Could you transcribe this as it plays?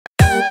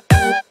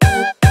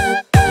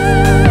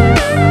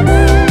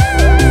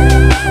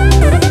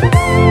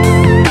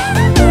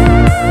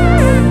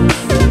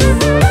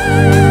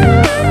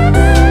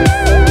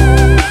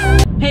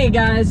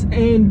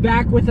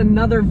with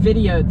another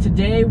video.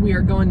 Today we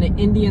are going to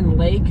Indian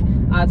Lake.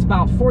 It's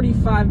about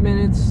 45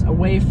 minutes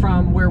away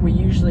from where we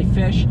usually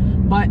fish,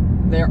 but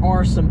there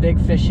are some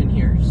big fish in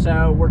here.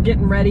 So we're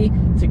getting ready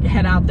to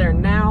head out there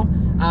now.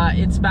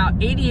 It's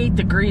about 88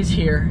 degrees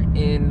here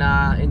in PA,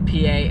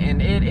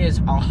 and it is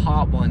a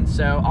hot one.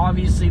 So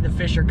obviously the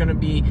fish are going to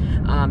be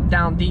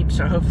down deep,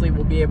 so hopefully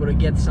we'll be able to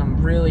get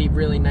some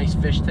really nice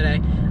fish today.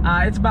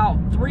 It's about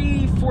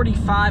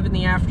 3:45 in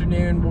the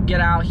afternoon. We'll get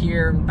out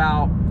here in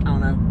about, I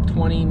don't know,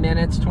 20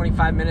 minutes,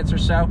 25 minutes or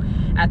so.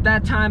 At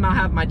that time, I'll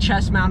have my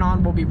chest mount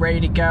on. We'll be ready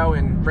to go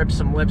and rip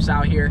some lips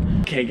out here.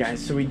 Okay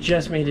guys, so we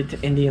just made it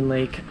to Indian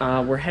Lake.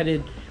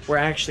 We're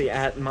actually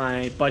at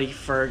my buddy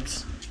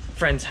Ferg's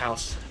friend's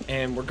house,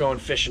 and we're going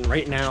fishing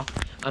right now.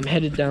 I'm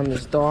headed down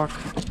this dock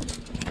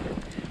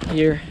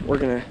here. We're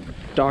gonna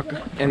dock,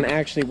 and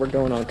actually we're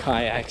going on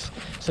kayaks,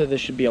 so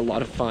this should be a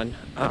lot of fun.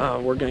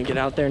 We're gonna get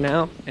out there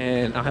now,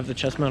 and I'll have the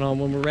chest mount on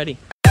when we're ready.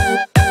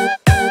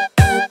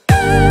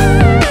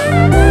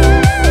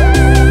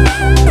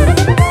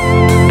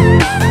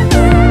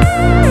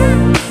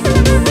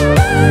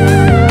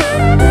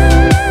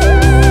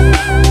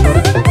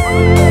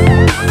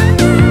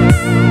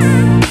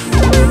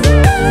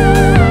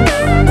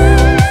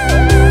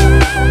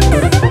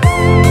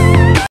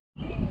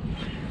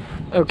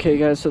 Okay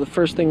guys, so the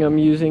first thing I'm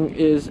using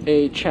is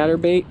a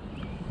chatterbait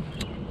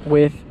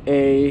with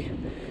a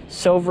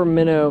silver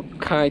minnow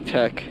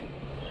Kayak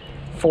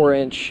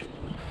 4-inch.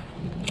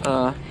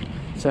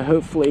 So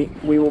hopefully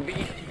we will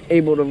be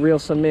able to reel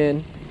some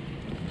in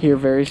here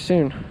very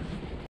soon.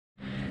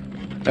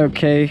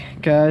 Okay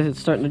guys, it's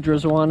starting to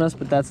drizzle on us,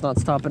 but that's not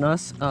stopping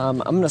us. I'm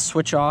gonna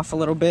switch off a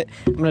little bit.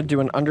 I'm gonna do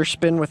an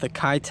underspin with a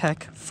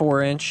Kayak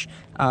 4-inch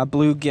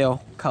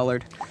bluegill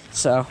colored.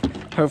 So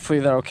hopefully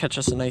that'll catch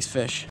us a nice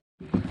fish.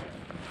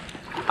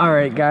 All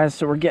right guys,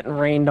 so we're getting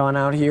rained on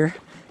out here,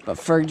 but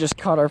Ferg just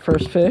caught our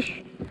first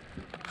fish.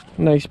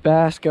 Nice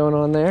bass going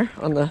on there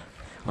on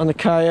the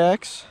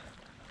kayaks.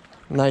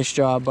 Nice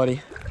job,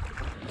 buddy.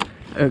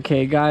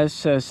 Okay guys,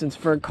 so since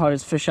Ferg caught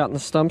his fish out in the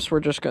stumps,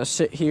 we're just gonna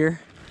sit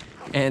here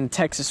and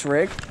Texas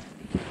rig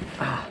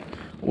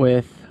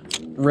with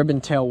ribbon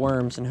tail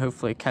worms and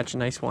hopefully catch a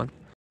nice one.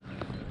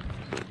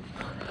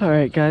 All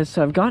right guys,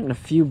 so I've gotten a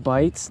few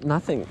bites.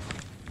 Nothing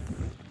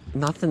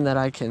that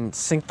I can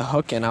sink the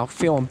hook in. I'll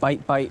feel them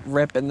bite,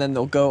 rip, and then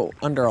they'll go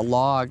under a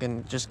log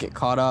and just get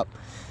caught up.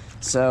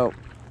 So,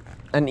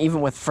 and even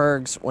with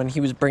Ferg's, when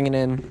he was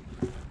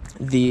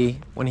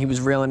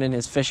reeling in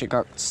his fish, it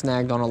got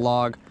snagged on a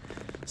log.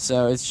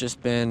 So it's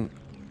just been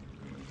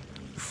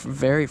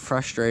very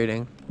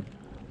frustrating.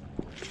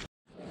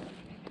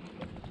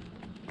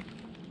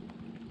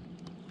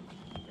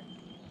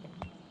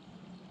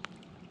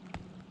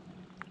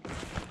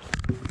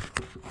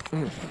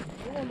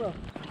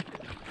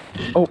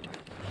 Oh,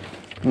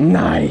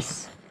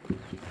 nice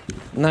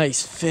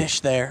fish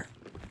there.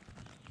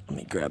 Let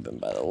me grab him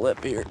by the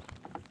lip here.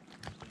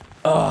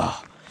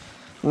 Oh,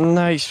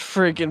 nice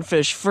freaking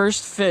fish.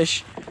 First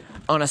fish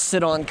on a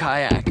sit-on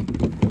kayak.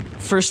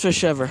 First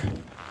fish ever.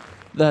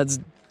 That's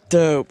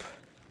dope.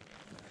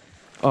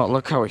 Oh,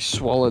 look how he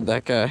swallowed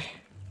that guy.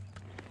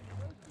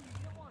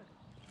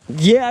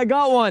 Yeah, I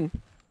got one.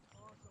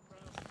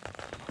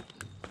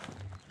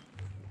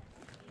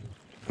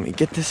 Let me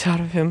get this out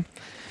of him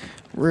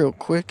real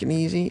quick and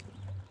easy.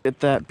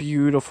 Get that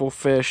beautiful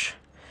fish.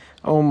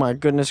 Oh my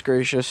goodness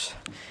gracious.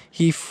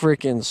 He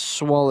freaking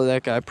swallowed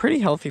that guy. Pretty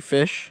healthy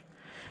fish.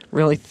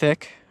 Really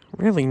thick.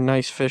 Really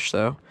nice fish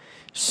though.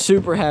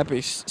 Super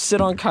happy.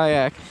 Sit on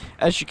kayak.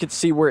 As you can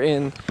see, we're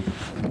in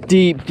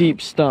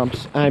deep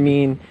stumps. I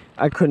mean,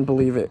 I couldn't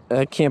believe it.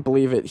 I can't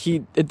believe it.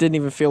 It didn't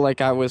even feel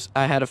like I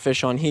had a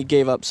fish on. He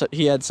gave up.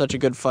 He had such a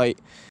good fight.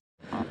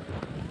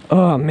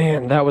 Oh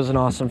man, that was an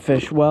awesome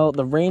fish. Well,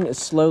 the rain is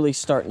slowly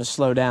starting to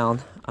slow down.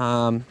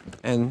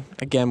 And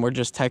again, we're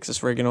just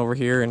Texas rigging over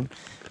here and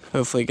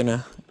hopefully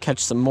gonna catch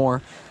some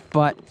more.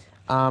 But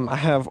I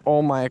have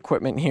all my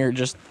equipment here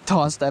just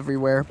tossed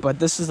everywhere. But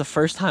this is the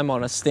first time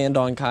on a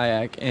stand-on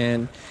kayak,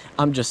 and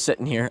I'm just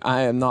sitting here.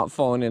 I am not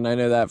falling in, I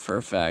know that for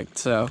a fact.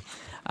 So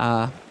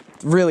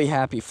really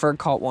happy. Ferg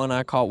caught one,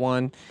 I caught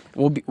one.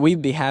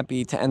 We'd be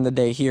happy to end the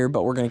day here,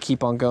 but we're gonna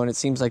keep on going. It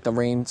seems like the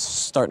rain's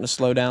starting to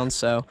slow down,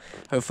 so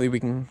hopefully we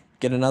can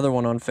get another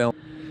one on film.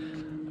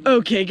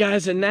 Okay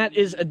guys, and that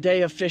is a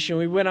day of fishing.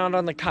 We went out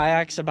on the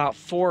kayaks about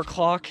 4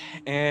 o'clock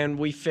and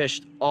we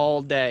fished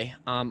all day.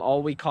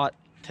 All we caught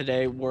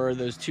today were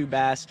those 2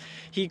 bass.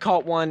 He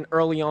caught one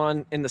early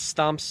on in the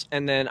stumps,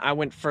 and then I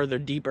went further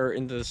deeper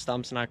into the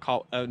stumps and I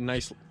caught a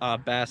nice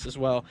bass as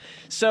well.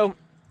 So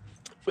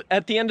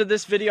at the end of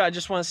this video, I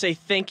just want to say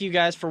thank you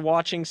guys for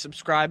watching,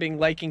 subscribing,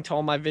 liking to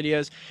all my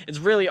videos. It's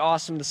really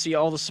awesome to see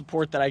all the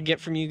support that I get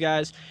from you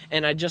guys,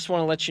 and I just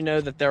want to let you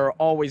know that there are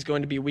always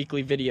going to be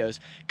weekly videos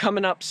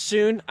coming up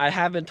soon. I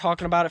have been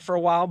talking about it for a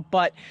while,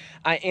 but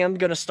I am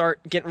going to start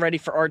getting ready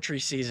for archery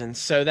season.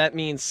 So that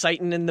means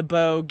sighting in the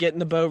bow, getting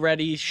the bow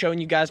ready, showing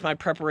you guys my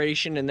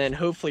preparation, and then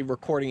hopefully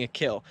recording a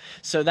kill.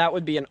 So that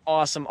would be an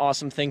awesome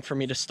thing for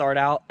me to start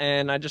out,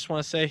 and I just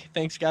want to say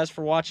thanks guys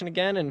for watching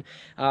again, and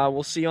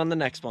we'll see you on the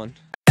next one.